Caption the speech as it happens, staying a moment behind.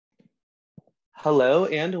Hello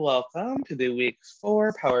and welcome to the week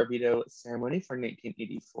 4 Power Veto ceremony for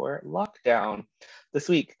 1984 lockdown. This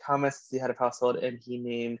week, Thomas is the head of household and he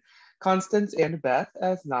named Constance and Beth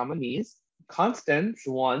as nominees. Constance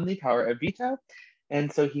won the power of veto,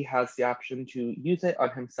 and so he has the option to use it on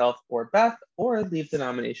himself or Beth or leave the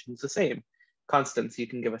nominations the same. Constance, you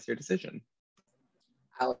can give us your decision.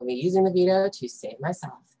 I will be using the veto to save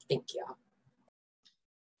myself. Thank you.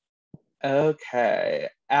 Okay,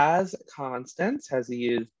 as Constance has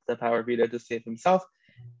used the power veto to save himself,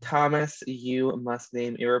 Thomas, you must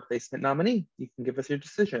name a replacement nominee. You can give us your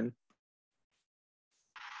decision.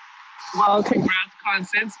 Well, congrats,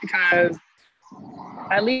 Constance, because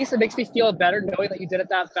at least it makes me feel better knowing that you did it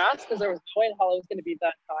that fast, because there was no way in hell it was going to be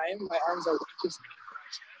that time. My arms are just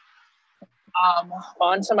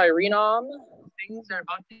on to my renom. Things are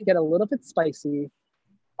about to get a little bit spicy.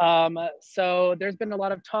 So there's been a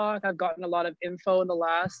lot of talk. I've gotten a lot of info in the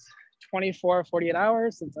last 24, 48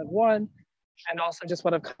 hours since I've won, and also just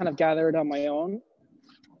what I've kind of gathered on my own.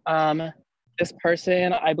 This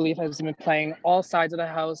person, I believe, has been playing all sides of the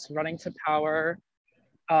house, running to power,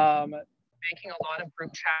 making a lot of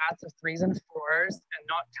group chats of 3s and 4s and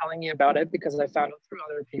not telling me about it because I found out through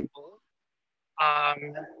other people.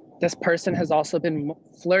 This person has also been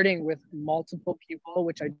flirting with multiple people,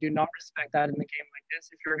 which I do not respect that in a game like this.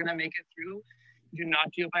 If you're gonna make it through, do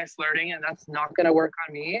not do it by flirting, and that's not gonna work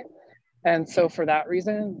on me. And so for that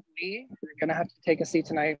reason, Lee, you're gonna have to take a seat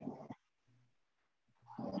tonight.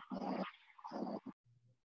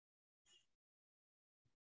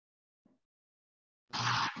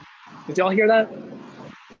 Did y'all hear that?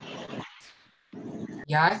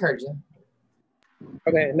 Yeah, I heard you.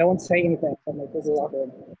 Okay, no one's saying anything. So I'm like, this is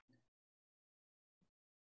awkward.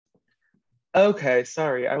 Okay,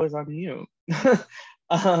 sorry, I was on mute.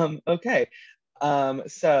 Okay,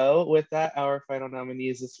 so with that, our final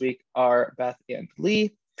nominees this week are Beth and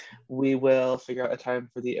Lee. We will figure out a time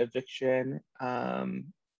for the eviction and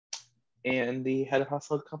the head of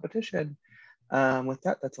household competition. With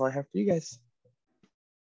that, that's all I have for you guys.